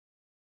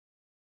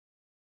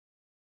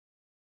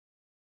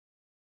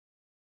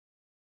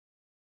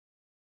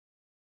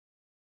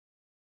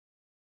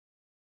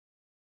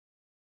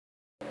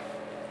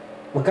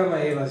Mukama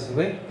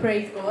yebazibwe.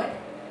 Praise God.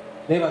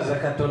 Nebaza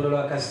Katonda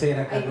lwa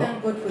kaseera I kano.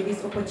 thank God for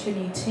this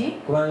opportunity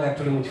Kubanga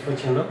tuli mu kifo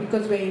kino.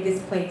 because we're in this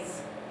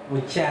place,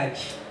 Mu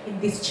church. in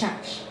this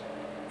church.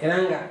 Era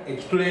nga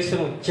ekituleese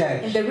mu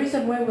church. And the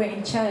reason why we're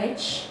in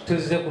church,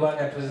 Tuzze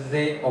kubanga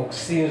tuzze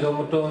okusinza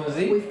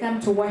omutonzi. we've come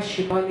to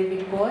worship our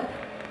living God.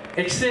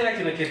 Ekiseera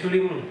kino kye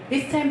tulimu.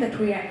 This time that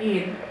we are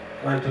in,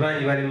 Abantu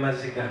bangi bali mu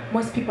maziga.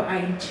 most people are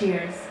in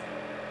tears.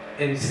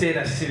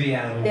 Ebiseera si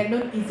byangu. They're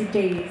not easy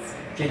days.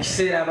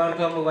 Ekiseera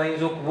abantu abamu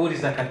bayinza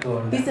okubuuliza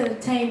Katonda. These are the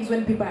times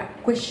when people are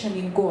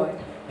questioning God,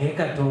 Naye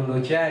Katonda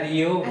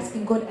okyaliyo?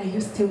 asking God, are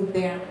you still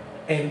there?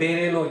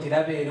 Embeera eno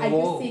ogiraba Are you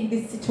eriwo? seeing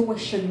this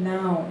situation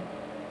now?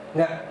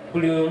 Nga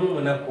buli omu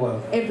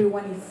munakuwavu.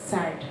 Everyone is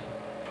sad.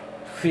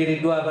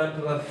 Tufiiriddwa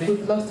abantu baffe.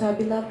 We've lost our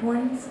beloved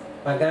ones.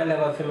 Baganda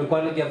baffe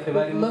mikwano gyaffe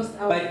bali We've lost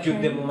our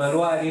bajjudde mu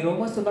malwaliro. friends.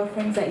 Most of our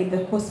friends are in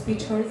the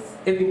hospitals.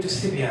 Ebintu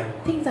si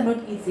byangu. Things are not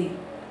easy.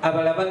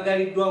 Abalala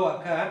baggaliddwa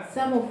waka.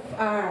 Some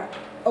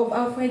of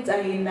our friends are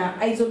in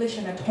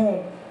isolation at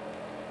home.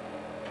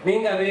 Naye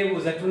nga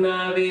beebuuza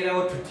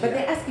tunaabeerawo But tutya.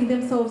 they're asking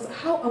themselves,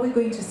 how are we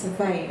going to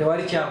survive?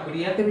 Tewali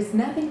kyakulya. There is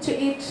nothing to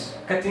eat.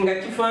 Kati nga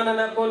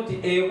kifaananako nti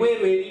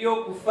ebweru eriyo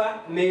okufa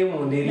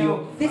n'emunda eriyo Now,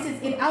 okufa. this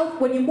is it out.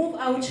 When you move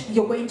out,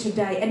 you're going to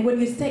die. And when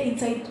you stay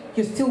inside,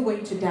 you're still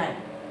going to die.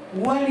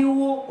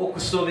 Waliwo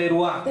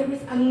okusoberwa. There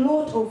is a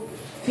lot of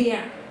fear.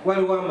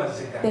 Waliwo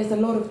amaziga. There's a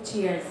lot of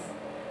tears.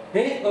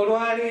 Naye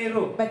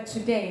olwaleero But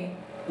today,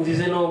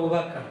 nzize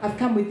n'obubaka. I've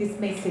come with this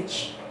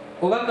message.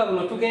 Obubaka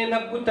buno tugenda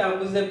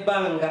kutambuza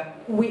ebbanga.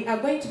 We are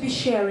going to be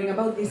sharing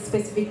about this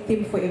specific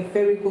theme for a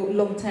very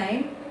long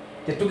time.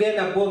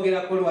 Tetugenda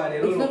bwogerako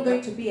lwaleero It's not lwokka.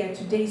 going to be a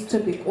today's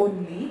topic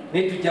only,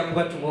 Naye tujja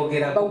kuba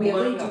tubwogerako but we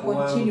are going to kubanga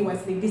buwanvu.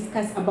 continuously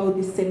discuss about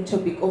this same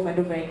topic over and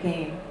over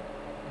again.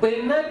 Bwe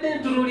nadde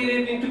ntunuulira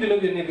ebintu bino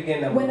byonna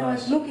ebigenda mu When I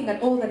was maaso, looking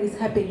at all that is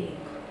happening,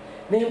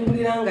 ne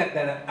mpulira nga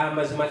ddala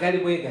amazima gali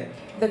bwe gati.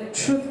 the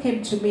truth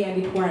came to me,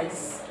 and it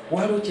was,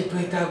 Waliwo kye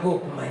twetaaga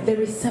okumanya.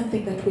 there is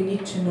something that we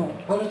need to know.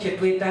 Waliwo kye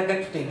twetaaga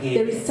There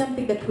tutegeere. is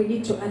something that we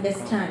need to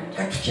understand.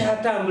 Ka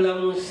tukyatambula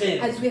mu nsi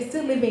eno. As we are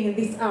still living in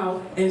this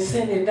hour, Ensi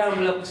eno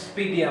etambula ku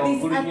sipiidi ya this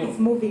waggulu earth nnyo. is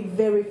moving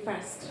very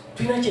fast.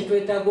 Tulina kye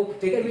twetaaga There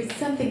okutegeera. is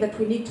something that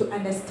we need to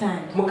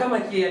understand. Mukama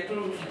kye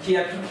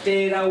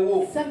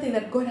yatuteerawo. Something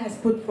that God has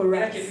put for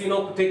Era us. kye tulina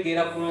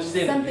okutegeera ku nsi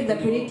eno. Something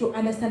that we need to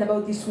understand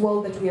about this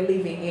world that we are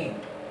living in.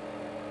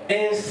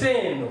 Ensi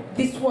eno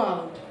This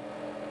world,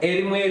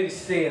 erimu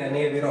ebiseera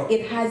n'ebiro.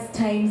 it has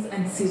times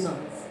and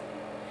seasons.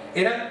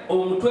 Era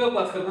omutwe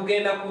gwaffe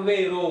gugenda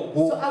kubeera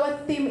ogwo. So our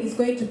theme is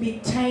going to be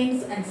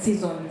times and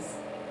seasons.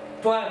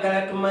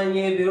 Twagala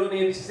tumanye ebiro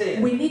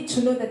n'ebiseera. We need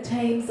to know the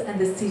times and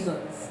the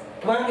seasons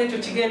Kubanga ekyo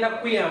kigenda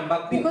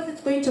kuyambako. because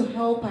it's going to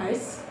help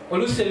us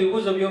Oluusi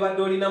ebibuuzo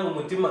by'obadde olina mu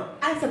mutima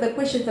answer the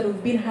questions that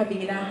we've been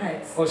having in our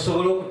hearts,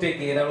 osobole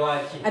okutegeera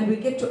lwaki. and we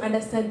get to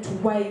understand to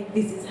why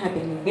this is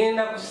happening.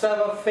 Ngenda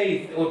kusaba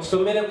Faith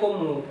otusomereko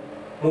mu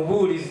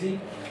Mubuulizi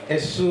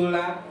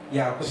essuula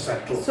ya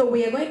 3. So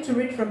we are going to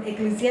read from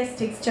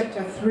Ecclesiastes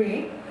chapter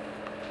 3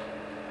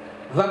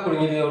 Va ku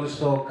lunyiriri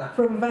olusooka.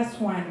 from verse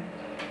 1.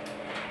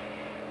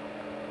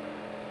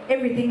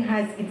 Everything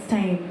has its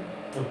time.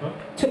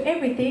 To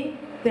everything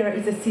there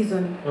is a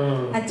season,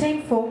 a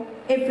time for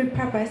every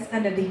purpose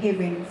under the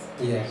heavens,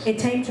 Yes. a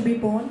time to be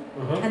born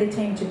and a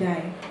time to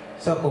die.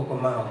 Sooka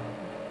okomaawo.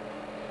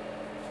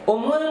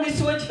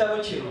 Omuwandiisi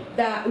w'ekitabo kino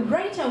The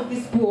writer of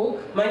this book,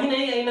 manyi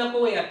naye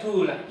yalinako we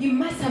yatuula he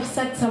must have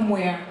sat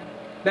somewhere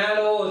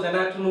n'alowooza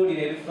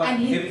n'atunuulira ebifa And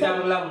he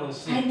ebitambula mu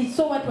nsi. and he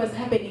saw what was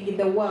happening in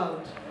the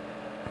world,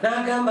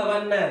 N'agamba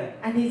bannange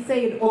and he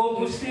said, "Oh,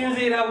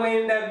 okusinziira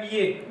bwe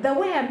ndabye the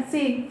way I'm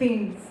seeing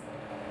things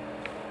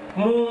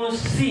mu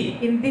nsi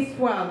in this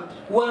world,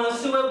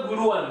 wansi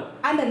w'eggulu wano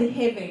under the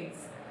heavens,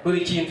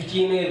 buli kintu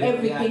kirina ebiro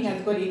everything byakyo.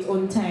 has got its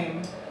own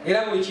time,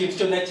 Era buli kintu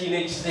kyonna kirina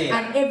ekiseera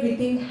and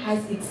everything has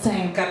its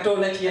time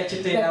Katonda kye that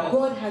yakiteerawo.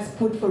 God has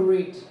put for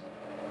it."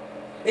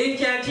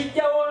 Ekyo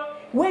akijjawo.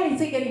 Where is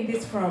he getting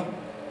this from?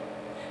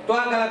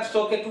 Twagala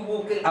tusooke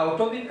tubuuke awo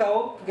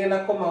tobikawo tugenda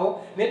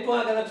kukomawo naye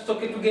twagala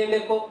tusooke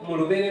tugendeko mu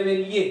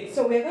lubereberye.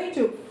 So we're going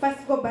to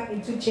first go back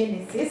into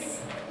Genesis.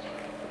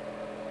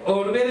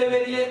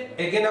 Olubereberye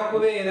egenda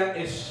kubeera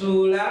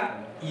essuula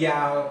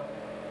ya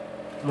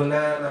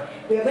 8.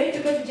 We are going to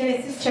go to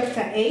Genesis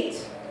chapter 8,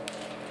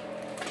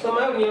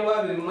 Somayo lunyiri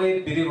lwa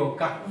 22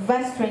 lwokka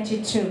verse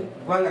 22.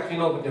 kubanga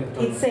tulina obudde It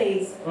butono.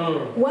 says,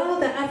 "While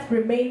the earth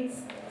remains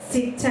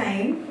seed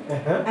time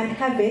and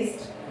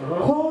harvest,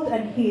 cold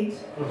and heat,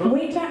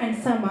 winter and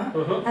summer,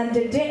 and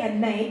the day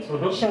and night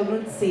shall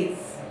not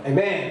cease."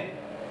 Amen.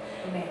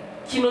 Amen.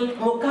 Kino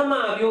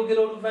Mukama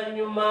abyogera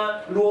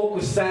oluvannyuma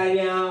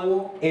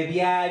lw'okusaanyaawo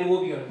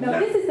ebyaliwo Now byonna.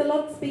 this is the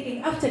Lord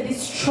speaking after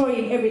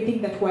destroying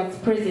everything that was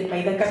present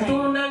by that time.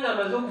 Katonda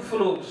ng'amaze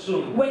okufuna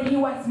obusungu When he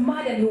was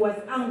mad and he was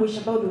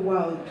anguished about the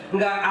world,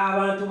 nga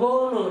abantu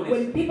boonoonese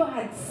when people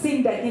had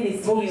sinned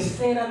against mu him,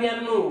 biseera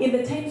bya Nuuwa in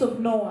the times of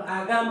Noah.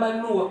 agamba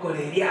Nuuwa kola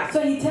eryato. So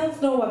he tells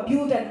Noah,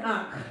 build an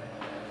ark.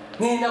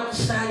 Ngenda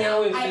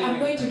kusaanyaawo I am ensi.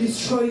 going to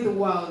destroy the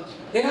world.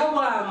 era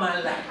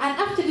bw'amala And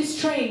after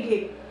destroying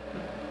it,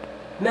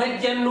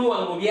 n'ajja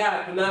Nuwa mu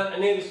lyato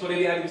n'ebisolo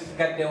ebyali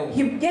bisigaddewo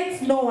he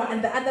gets Noah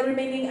and the other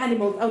remaining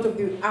animals out of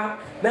the ark.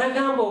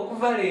 n'agamba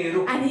okuva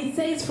leero And he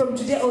says from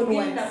today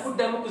onwards, genda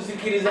kuddamu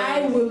kuzikiriza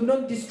I will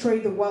not destroy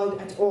the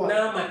world at all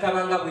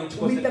n'amataba nga bwe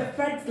with the nkikoze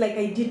floods like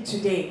I did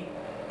today.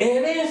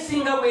 era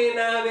ensinga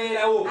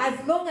bw'enaabeerawo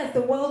As long as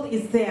the world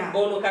is there,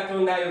 ono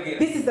Katonda ayogera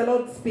this is the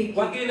Lord speaking.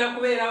 wagenda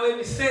kubeerawo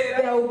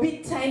ebiseera There will be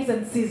times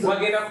and seasons.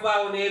 wagenda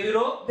kubaawo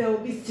n'ebiro There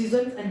will be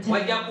seasons and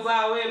wajja times.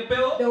 kubaawo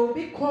empewo There will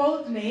be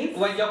coldness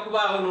wajja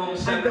kubaawo and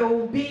n'omusana there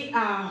will be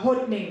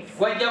hotness.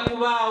 wajja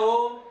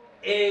kubaawo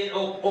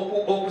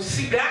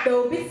okusiga There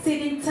will be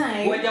seeding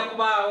time wajja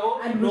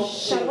kubaawo and we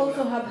shall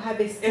also have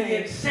harvest ebyo time.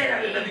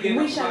 ebiseera byonna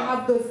bigenda We shall kubaawo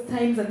have those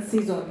times and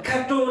seasons.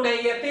 Katonda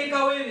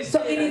yateekawo So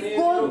it ebiseera is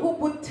God n'ebiro who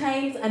put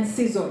times and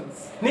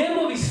seasons. naye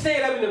mu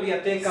biseera bino bye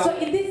yateekawo So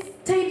in these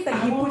times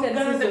that He put and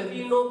abooluganda seasons,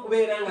 tulina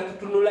okubeera nga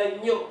tutunula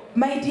nnyo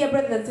my dear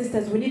brothers and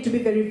sisters, we need to be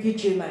very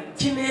vigilant.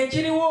 kino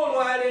ekiriwo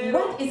olwaleero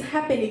What is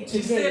happening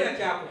kiseera today?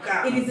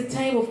 kyakukaaba It is a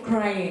time of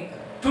crying.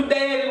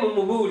 tuddayo eri mu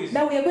mubuulizi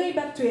Now we are going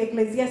back to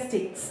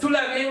Ecclesiastics.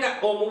 tulabe nga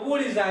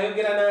omubuulizi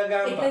ayogera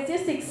n'agamba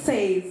Ecclesiastics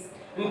says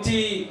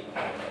nti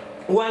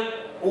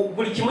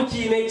buli kimu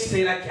kirina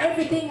ekiseera kya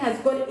everything has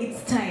got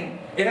its time.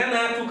 era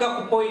n'atuuka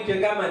ku point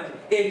egamba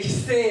nti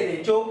ekiseera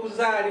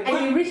eky'okuzaalibwa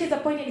And he reaches a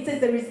point and he says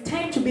there is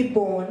time to be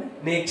born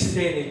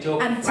n'ekiseera and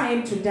eky'okufa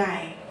time to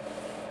die.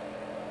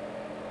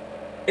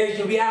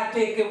 ekyo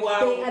byateekebwawo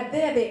They are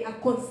there, they are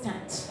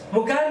constant.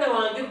 muganda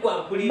wange My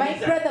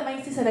gwampuliriza brother,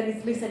 my sister that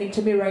is listening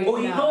to me right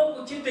olina now,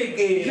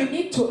 okukitegeera you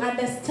need to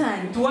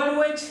understand nti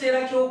waliwo ekiseera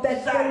that there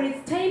ky'okuzaala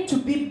is time to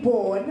be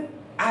born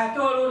ate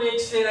waliwo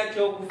n'ekiseera and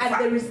ky'okufa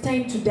there is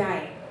time to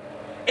die.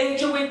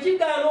 ekyo bwe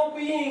kigaana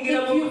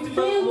okuyingira If mu you mutima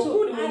fail to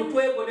gwo mu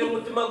mutwe gwo ne mu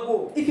mutima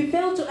gwo If you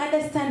fail to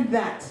understand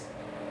that,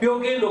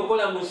 byogenda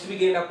okukola mu nsi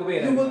bigenda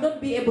kubeera you will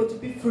not be able to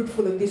be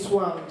fruitful in this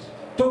world.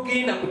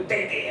 togenda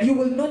kutegeera You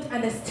will not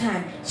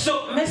understand. so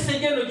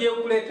message eno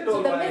gyekuleetera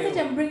So the message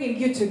olwaleero I'm bringing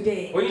you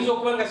today, oyinza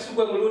okuba nga si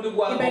gwe mulundi it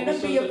gwawe might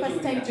not be your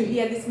first time to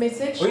hear this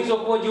message. oyinza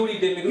okuba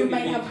ogiwulidde You emirundi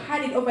might have mingi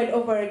heard it over and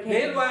over naye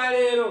again.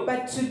 lwaleero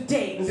But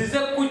today, nzize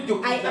I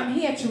kujjukiza am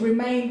here to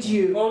remind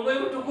you. omwoyo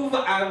mutukuvu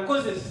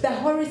ankozesa The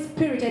Holy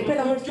Spirit, I pray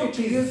the Holy Spirit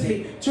to use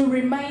me to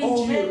remind you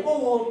obeeko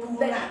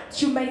wootuula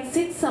that you might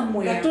sit nga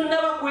somewhere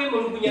tonnaba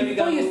kwemulugunya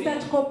before you bigambo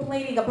start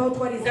complaining about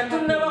what is nga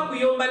tonnaba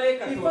happening, kuyomba ne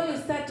before Katonda you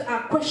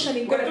start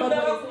questioning God about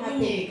what is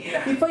happening,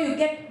 before you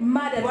get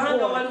mad at kubanga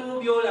God,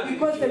 waliwo byolaba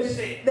because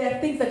bikyuse there are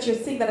things that you're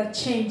seeing that are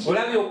changing.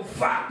 olabye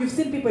okufa You've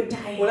seen people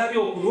dying. olabye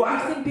You've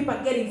okulwala seen people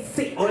getting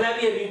sick.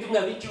 olabye ebintu nga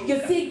You're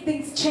bikyuka seeing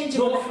things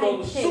changing on a high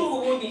pace.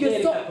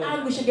 You're so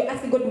anguished and you're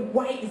asking God,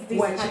 why is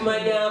this happening?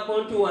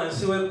 wakimanyaako nti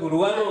wansi w'eggulu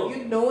wano Have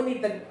you known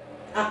it that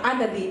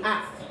under the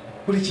earth,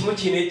 buli kimu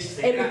kirina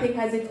ekiseera everything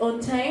has its own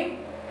time?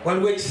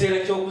 waliwo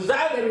ekiseera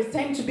ky'okuzaala There is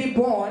time to be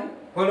born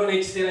waliwo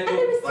n'ekiseera and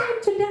there is ky'okufa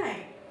time to die.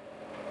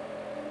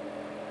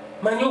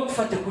 manyi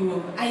okufa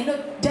tekunyuma I know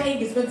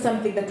dying is not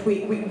something that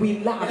we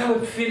era love. bwe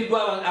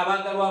tufiiriddwa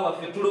abaagalwa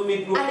baffe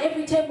tulumiddwa And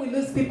every time we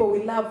lose people we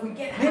love, we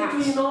get naye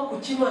tulina hurt.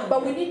 okukimanya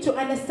But we need to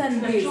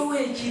understand this, nakyo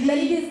weekiri that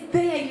it is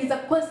there, it is a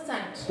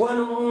constant.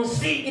 wano mu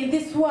nsi In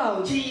this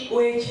world,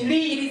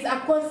 weekiri it is a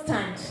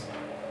constant.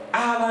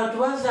 abantu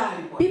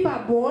bazaalibwa People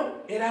are born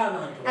era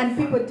abantu and bafa.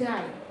 people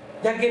die.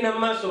 jagenda mu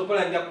maaso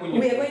mpola nja We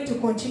kunyuma are going to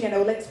continue and I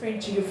will explain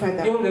to you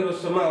further. yongera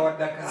osoma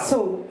awaddako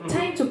So,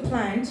 time to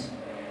plant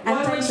and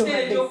waliwo time to ekiseera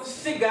harvest.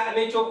 ekyokusiga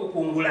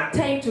n'ekyokukungula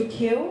Time to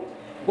kill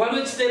waliwo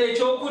ekiseera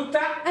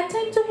ekyokutta and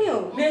time to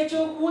heal.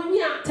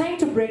 n'ekyokuwonya Time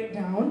to break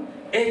down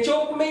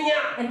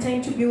ekyokumenya and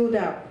time to build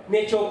up.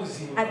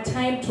 n'ekyokuzimba A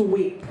time to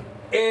weep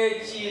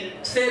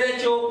ekiseera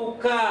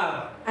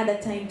ekyokukaaba and a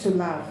time to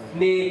love.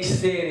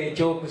 n'ekiseera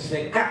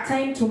ekyokuseka A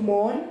time to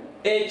mourn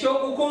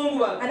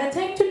ekyokukungubaga and a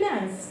time to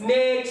dance.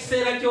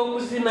 n'ekiseera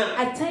ky'okuzina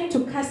A time to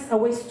cast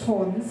away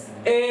stones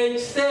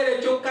ekiseera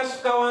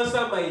ekyokukasuka wansi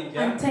amayinja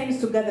and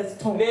times to gather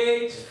stones.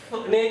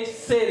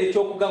 n'ekiseera A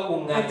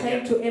ekyokugakuŋŋaanya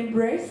time to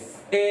embrace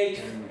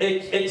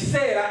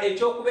ekiseera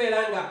ekyokubeera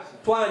nga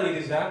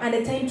twaniriza and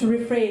a time to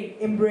refrain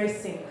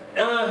embracing.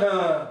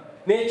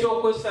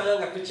 n'ekyokwesanga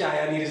nga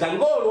tukyayaniriza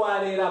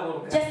ng'olwaleero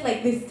abooluganda Just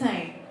like this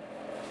time.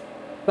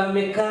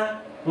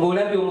 bameka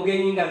ng'olabye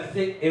omugenyi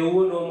ng'azze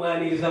ewuwo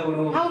n'omwaniriza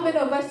bulungi How many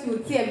of us you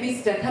would see a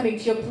visitor coming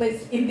to your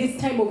place in this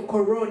time of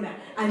corona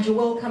and you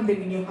welcome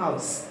them in your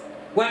house?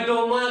 wadde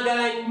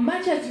omwagala nnyo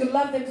Much as you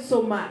love them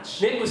so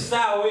much. ne ku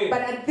ssaawa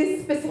But at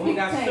this specific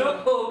time,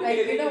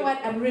 like, you know what,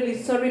 I'm really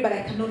sorry, but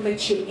I cannot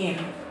let you in.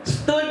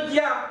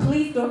 tojja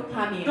Please don't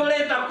come in. Do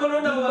toleeta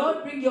korona wa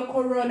not bring your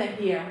corona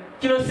here.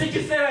 kino si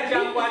kiseera This is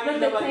not kyakwaniriza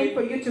the time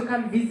for bagenyi you to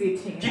come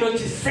visiting. kino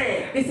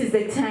kiseera This is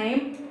the time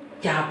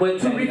to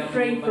kyakwetwalira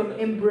refrain from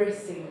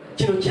embracing.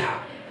 kino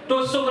kyawe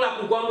tosobola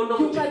kugwa muno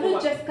mu You cannot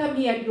kifuba just come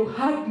here and you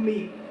hug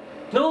me.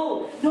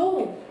 no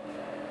No.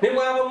 ne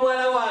bwaba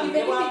muwala wange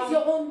Even if it's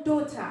your own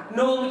daughter,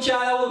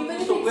 n'omukyala wo even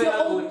if otuusa it's your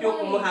okubeera own ng'otya wife,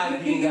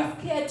 okumuhaginga you're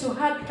scared to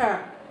hug her.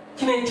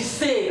 kino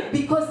ekiseera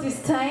Because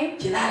this time,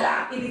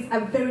 kirala it is a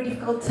very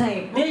difficult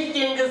time. naye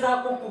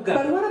kyengezaako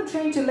okugamba But what I'm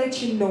trying to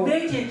let you know,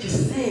 n'ekyo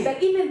ekiseera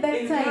that even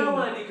that time,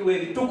 ebyawandiikibwa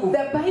ebitukuvu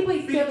the Bible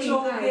is telling us,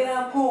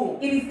 bikyogerako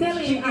it is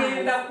telling kigenda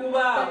us that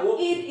kubaawo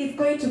it is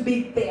going to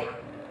be there.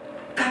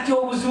 kati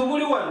obuzibu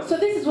buli wano So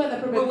this is where the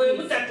problem bwe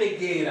is.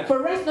 butategeera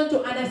For us not to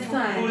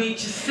understand buli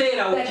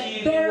kiseera that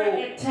there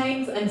wekiriwo are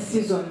times and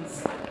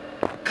seasons.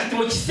 kati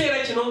mu kiseera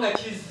kino nga So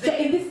kizze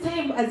in this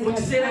time, as mu it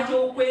has kiseera come,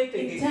 in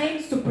ky'okwetegeka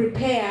times to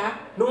prepare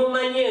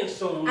n'omanya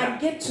ensonga and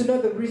get to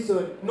know the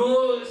reason,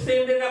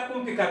 n'osembera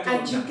kumpi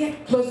and you katonda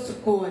get close to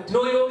God,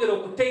 n'oyongera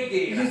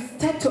okutegeera you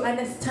start to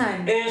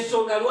understand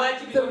ensonga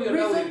lwaki the bino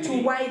byonna reason to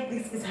weebiri why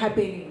this is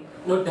happening.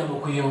 n'odda mu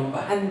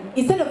kuyomba And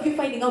instead of you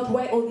finding out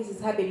why all this is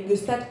happening, you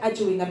start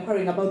arguing and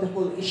quarreling about the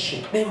whole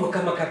issue. naye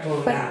mukama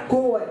katonda But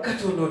God,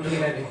 katonda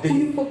otwerabidde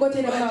you've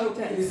forgotten about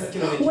us.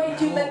 Why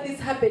did you let this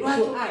happen to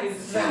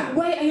us?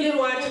 Why are you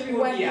not the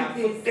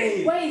one with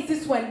this? Why is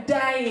this one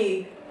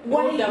dying?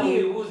 Why n'odda mu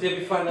you? bibuuzo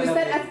You start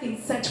ebifaanana asking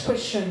such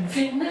questions.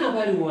 ffenna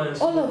abali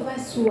wansi All of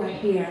us who are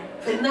here,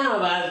 ffenna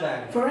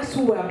abaazaali for us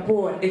who were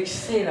born,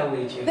 ekiseera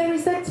weekyo there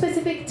is that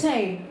specific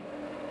time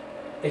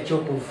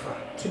ekyokufa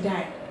to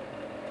die.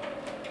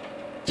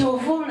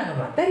 kyova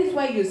olaba That is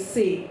why you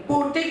see,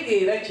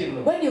 bw'otegeera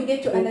kino when you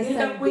get to ogenda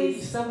understand this,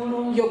 kweyisa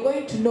bulungi you're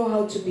going to know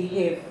how to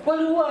behave.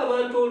 waliwo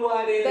abantu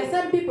olwaleero There are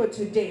some people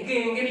today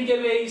ng'engeri gye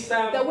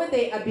beeyisaamu that when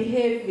they are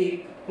behaving,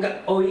 nga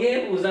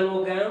oyeebuuza you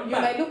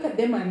n'ogamba might look at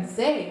them and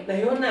say,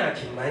 naye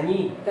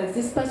onaakimanyi does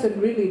this person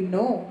really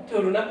know ti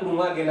olunaku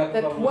lumu agenda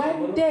kuva that mu one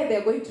ggulu? day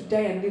they're going to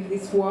die and leave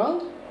this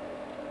world?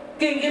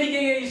 ng'engeri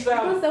gye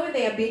yeeyisaamu Because the way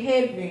they are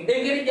behaving,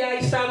 engeri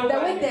gy'ayisaamu the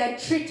way they are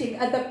treating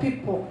other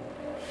people,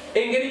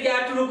 engeri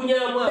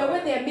gy'atulugunyaamu the abo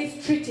way they are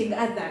mistreating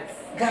others,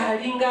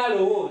 ng'alinga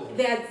alowooza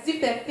they are as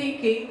if they're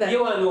thinking ye that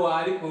wano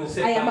waali ku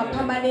nsi I am a efaanana.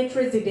 permanent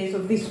resident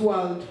of this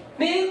world.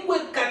 naye gwe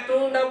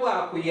katonda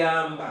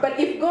bw'akuyamba But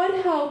if God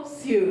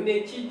helps you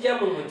ne kijja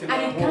mu mutima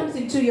and it gwo comes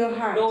into your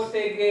heart,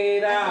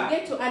 n'otegeera and you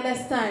get to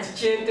understand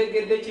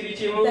kyentegedde kiri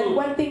kimu that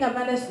one thing I've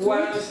understood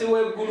wansi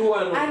w'eggulu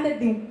wano under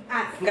the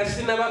earth, nga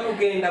sinaba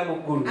kugenda mu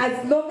ggulu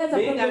as long as I'm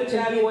naye not nga going to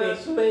kyali give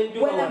wansi it,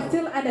 w'enjuba when I'm wano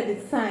still under the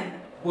sun,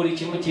 buli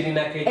kimu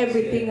kirinako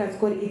everything ekiseera has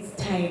got its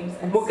times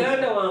and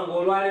muganda seasons. wange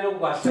olwaleero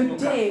gwasanyuka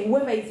Today,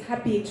 whoever is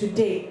happy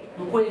today,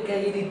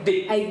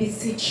 nkwegayiridde I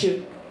beseech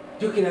you,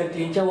 jjukira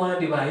nti enkya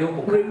wandibaayo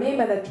okuka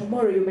remember that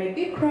tomorrow you might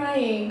be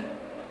crying.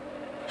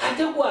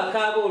 ate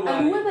gwakaaba And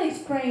olwaleero whoever is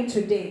crying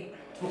today,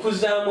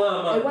 nkuzaamu I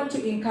amaanyi want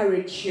to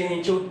encourage you.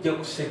 enkya ojja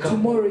kuseka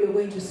Tomorrow you're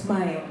going to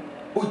smile.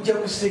 ojja You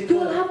will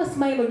kuseka have a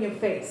smile on your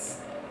face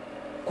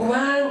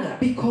kubanga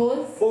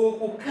because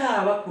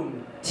okukaaba kuno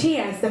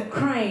tears, the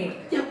crying,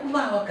 ojja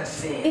kubaawo it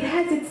akaseera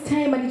has its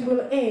time and it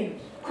will end.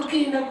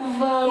 kugenda It is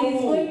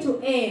kuvaawo going to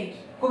end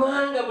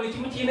kubanga buli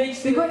kimu kirina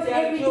ekiseera because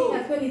everything kyakyo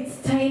has got its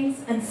times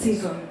and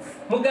seasons.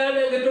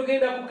 muganda nge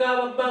togenda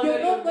kukaaba bbanga You're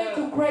not going lyonna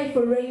to cry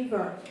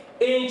forever.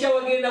 enkya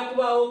wagenda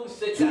kubaawo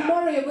okuseka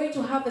Tomorrow you're going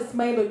to have a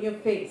smile on your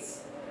face.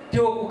 ti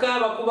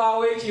okukaaba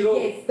kubaawo ekiro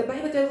Yes, the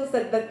Bible tells us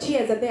that the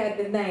tears are there at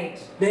the night,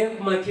 naye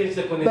kumakya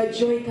enseko ne but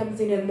joy comes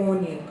in the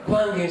morning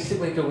kubanga ensi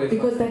bwetyo bwefa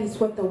because that is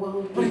what the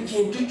world buli is.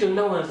 kintu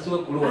kyonna wansi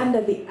w'eggulu wano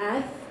Under the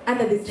earth,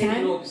 under the kirina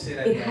sun,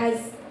 obuseera it bwakyo. has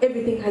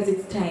everything has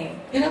its time.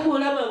 era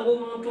bw'olaba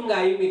ng'omuntu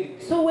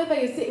ng'ayimiridde So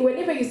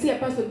whenever you see a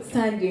person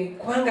standing,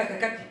 kubanga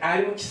kakati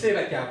ali mu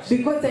kiseera kyakuseka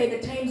because they're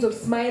in the times of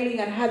smiling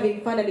and having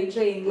fun and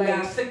enjoying life,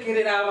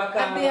 ng'asekerera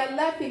and they abakaaba are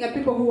laughing at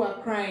people who are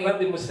crying,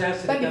 babbi but you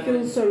musaasira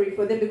feel sorry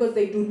for them because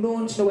they do not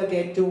know what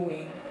they're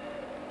doing.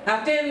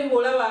 ate ebi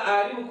bw'olaba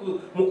ali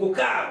mu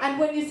kukaaba And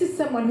when you see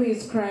someone who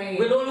is crying,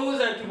 gwe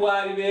n'olowooza nti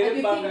bw'alibeera and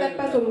you think that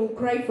person will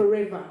cry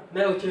forever,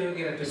 naye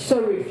okyeyogera toki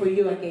sorry for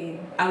you again.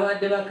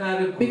 abadde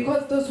bakaaba eggulu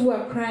Because those who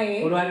are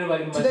crying, olwaleero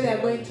bali mu today they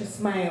are going masiro to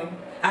smile.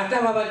 ate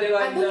ababadde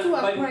And those who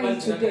are bali mu crying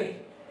masiro today,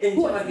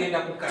 enkya bagenda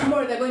kukaaba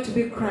tomorrow they're going to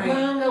be crying.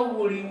 kubanga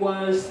buli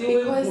wansi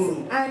Because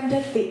w'eggulu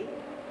under the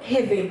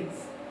heavens,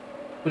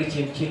 buli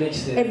kintu kirina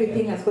ekiseera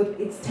everything has got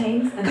its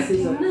times and kati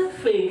seasons.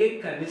 naffe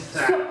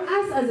ng'ekkanisa So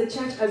us as a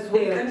church as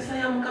well, ekkanisa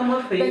ya mukama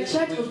waffe the Yesu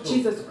church of Kristo,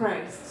 Jesus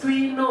Christ,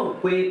 tulina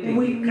we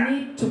okwetegeka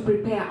need to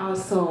prepare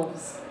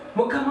ourselves.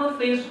 mukama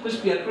waffe yesu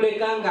kristo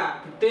yatuleka nga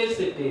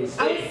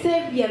tuteeseteese Our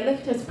Savior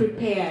left us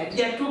prepared.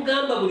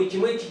 yatugamba buli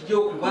kimu ekijja He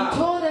okubaawo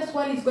told us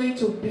what is going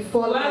to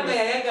befall kubanga us.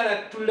 yayagala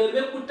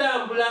tuleme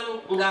kutambula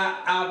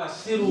nga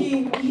abasiru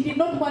He did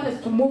not want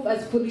us to move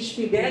as foolish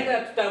people. yayagala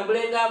tutambule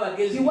He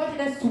ng'abagezi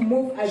wanted us to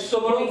move as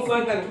tusobole wise okuba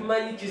nga people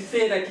tumanyi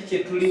kiseera ki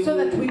kye so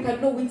that tulimu we can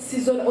know which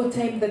season or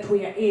time that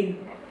we are in.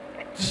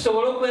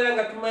 tusobole okubeera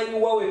nga tumanyi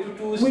wa we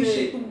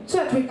tutuuse So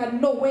that we can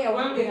know where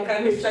kubanga we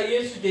have reached. ekkanisa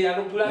yesu gye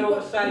yalugula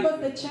Because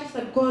n'omusaayi the church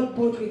that God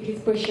bought with His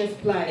precious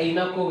blood,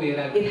 einako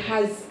weeraga it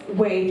has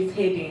where it is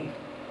heading.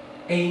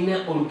 eina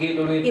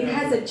olugendo It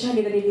has lw'etambula a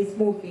journey that it is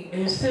moving.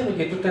 ensi eno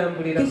gye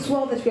tutambulira This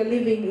world that we are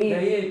living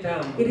naye in,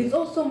 etambula it is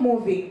also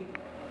moving.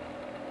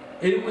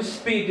 eri ku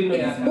sipiidi no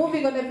It is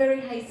moving on a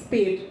very high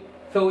speed.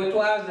 ffe we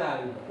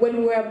twazaalibwa When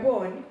we were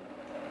born,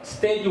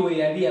 stage we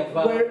yali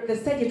yava where the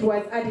stage it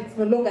was at, it's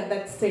no longer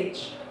that stage.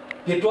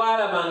 The things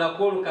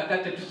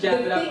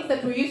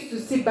that we used to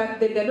see back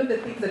then, they're not the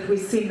things that we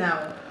see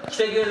now.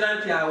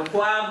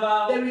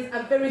 There is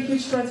a very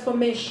huge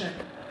transformation.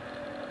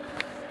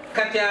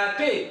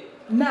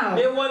 Now,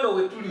 even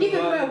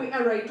where we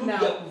are right now,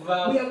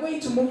 we are going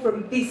to move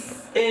from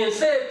this.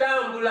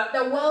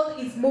 The world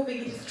is moving,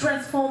 it is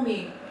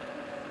transforming.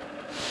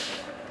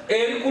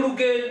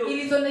 It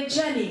is on a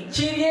journey. It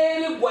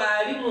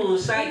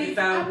is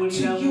up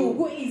to you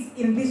who is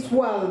in this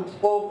world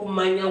to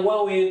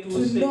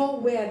know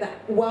where the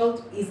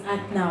world is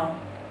at now.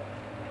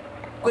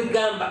 Do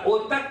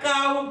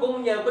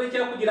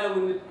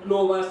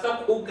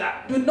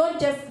not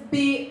just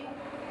be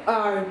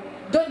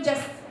don't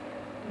just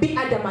be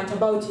adamant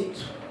about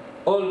it.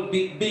 Or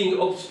being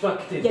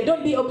obstructed. Yeah,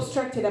 don't be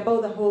obstructed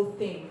about the whole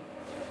thing.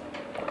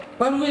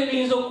 A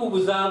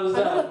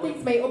lot of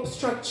things may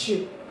obstruct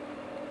you.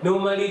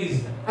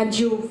 And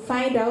you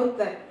find out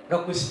that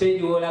the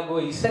stage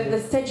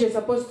you're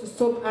supposed to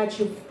stop at,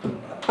 you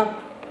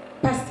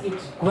past it.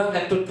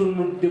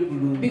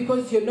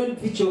 Because you're not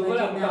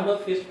vigilant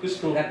enough.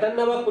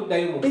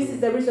 This is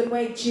the reason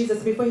why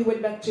Jesus, before he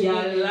went back to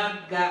heaven,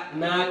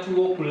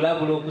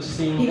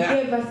 he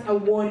gave us a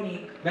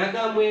warning.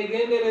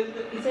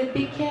 He said,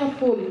 be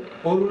careful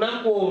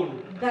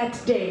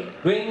that day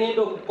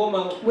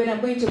when I'm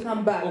going to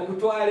come back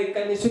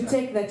to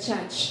take the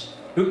church.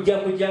 I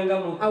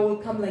will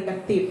come like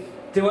a thief.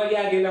 No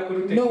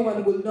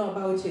one will know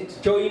about it.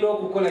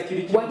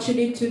 What you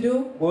need to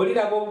do when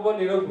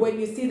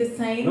you see the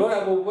signs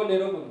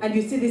and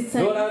you see this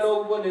sign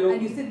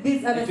and you see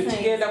these other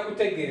signs,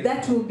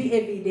 that will be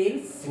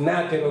evidence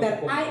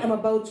that I am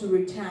about to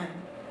return.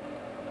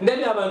 I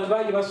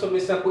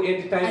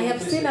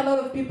have seen a lot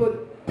of people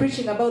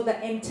preaching about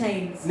the end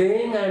times.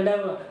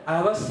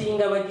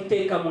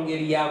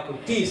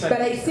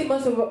 But I see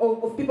most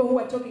of people who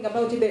are talking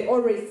about it, they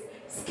always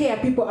scare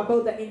people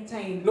about the end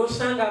times. You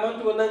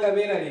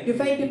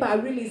find people are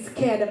really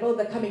scared about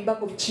the coming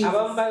back of Jesus.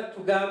 Some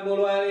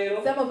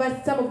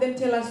of them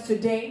tell us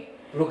today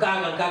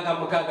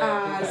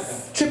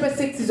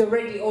 666 is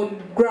already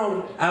on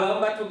ground.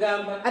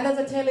 Others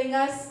are telling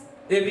us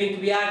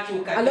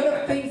a lot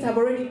of things have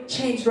already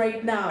changed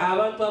right now.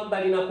 Some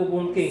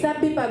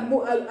people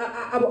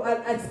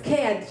are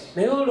scared.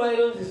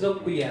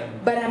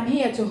 But I'm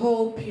here to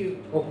help you,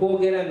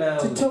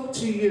 to talk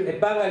to you. The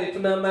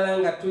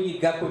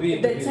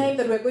time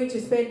that we're going to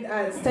spend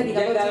studying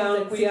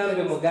about things and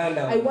seasons,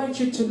 I want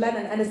you to learn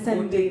and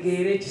understand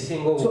this,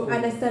 to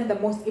understand the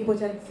most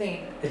important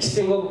thing. Do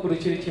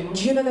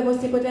you know the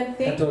most important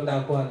thing? Is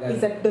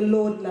that the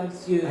Lord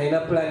loves you.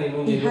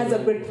 He has a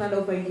great plan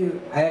over you.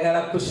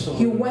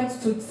 He wants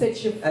to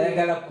set you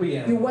free.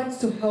 He wants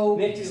to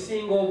help you.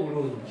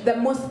 The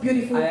most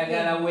beautiful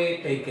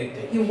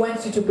thing, he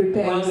wants you to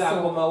prepare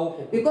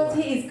yourself. Because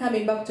he is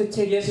coming back to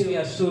take you. He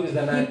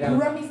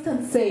promised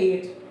and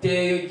said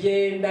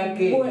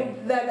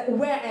that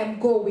where I am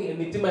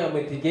going,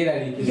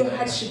 your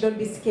heart should not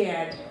be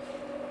scared.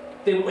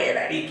 Do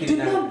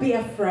not be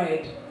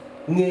afraid.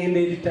 I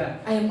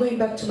am going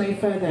back to my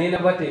Father.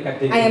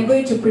 I am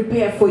going to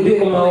prepare for you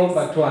a place.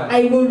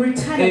 I will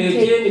return and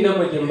take you.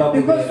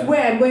 Because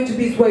where I am going to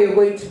be is where you are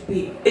going to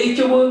be. If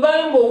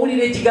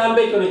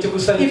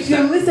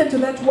you listen to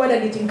that word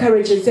and it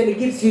encourages you and it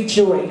gives you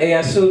joy,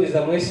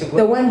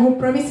 the one who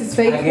promises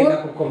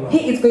faithful,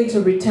 he is going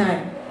to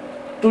return.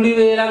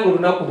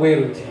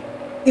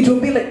 It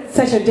will be like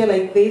such a day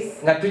like this.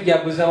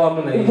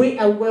 We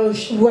are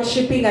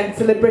worshipping and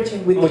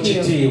celebrating with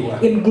him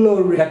in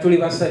glory. And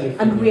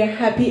we are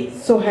happy,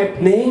 so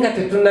happy.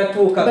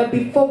 But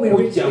before we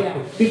reach there,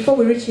 before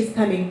we reach his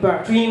coming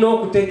back, we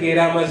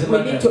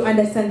need to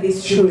understand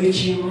this truth,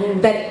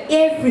 that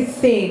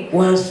everything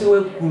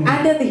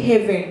under the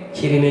heaven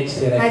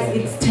has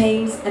its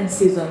times and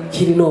seasons.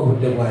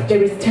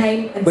 There is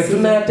time and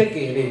season.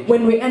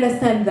 When we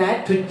understand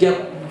that,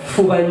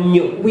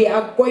 we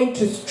are going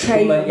to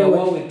strive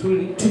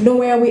to know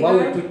where we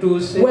are,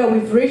 where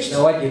we've reached,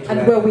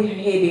 and where we're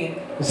heading.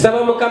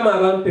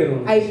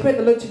 I pray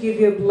the Lord to give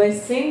you a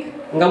blessing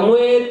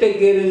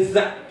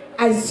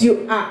as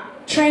you are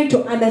trying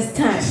to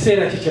understand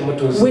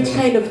which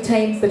kind of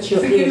times that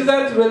you're in.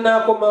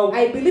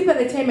 I believe by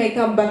the time I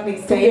come back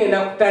next time,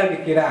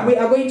 we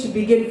are going to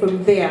begin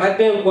from there. I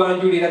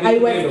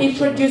was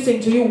introducing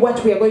to you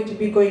what we are going to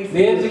be going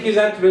through.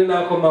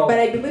 But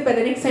I believe by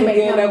the next time I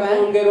come back,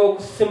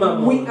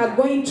 we are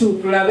going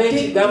to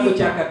dig deeper and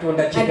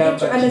get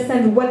to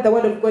understand what the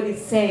Word of God is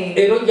saying.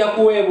 And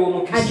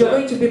you're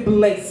going to be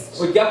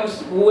blessed. You're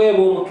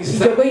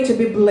going to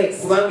be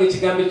blessed.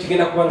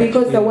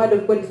 Because the Word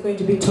of God is going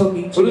to be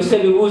talking. You've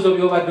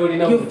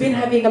been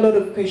having a lot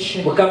of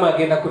questions.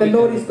 The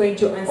Lord is going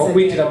to answer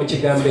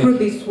them through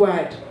this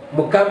word.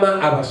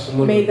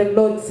 May the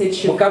Lord set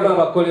you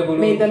free.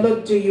 May the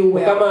Lord do you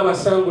well.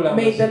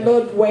 May the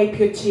Lord wipe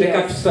your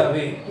tears.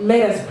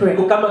 Let us pray.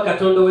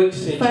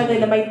 Father,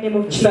 in the mighty name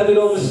of Jesus,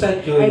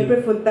 I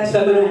pray for that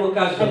man.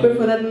 I pray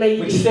for that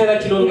lady. In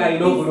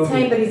this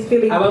time that is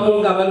feeling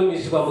pain.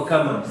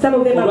 Some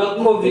of them are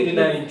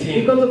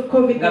because of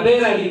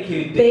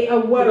COVID-19. They are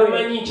worried.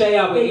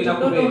 They do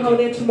not know how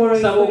their tomorrow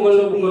is going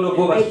to be.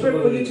 I pray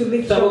for you to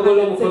lift your hand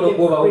and set them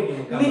free.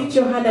 Lift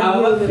your hand and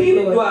heal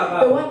them, Lord.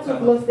 The ones who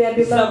have lost their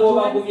beloved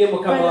ones,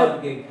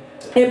 Father,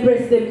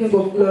 embrace them, King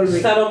of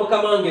Glory.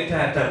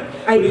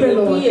 I pray,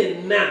 Lord.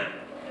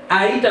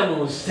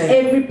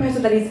 Every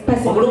person that is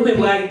passing through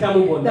pain,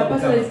 the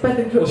person that is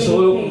passing through any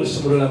pain,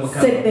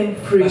 set them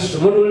free.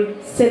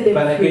 Set them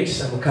free.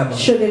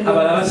 Show them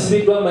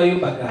mercy.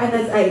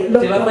 Others, I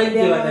look down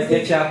their houses.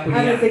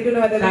 Others, they don't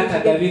know how they're going to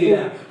get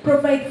food.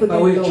 Provide for them,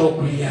 Lord.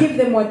 Give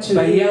them what to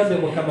eat.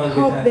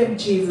 Help them,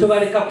 Jesus.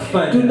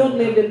 Do not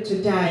let them to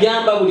die.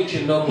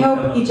 Help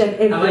each and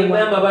every one.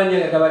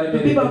 The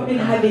people have been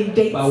having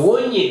dates.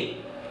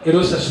 Pray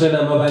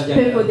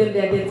for them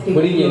their debts. In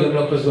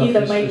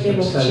the mighty name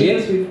of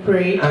Jesus we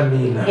pray.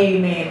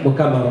 Amen.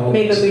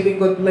 May the living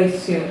God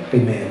bless you.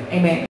 Amen.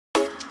 Amen.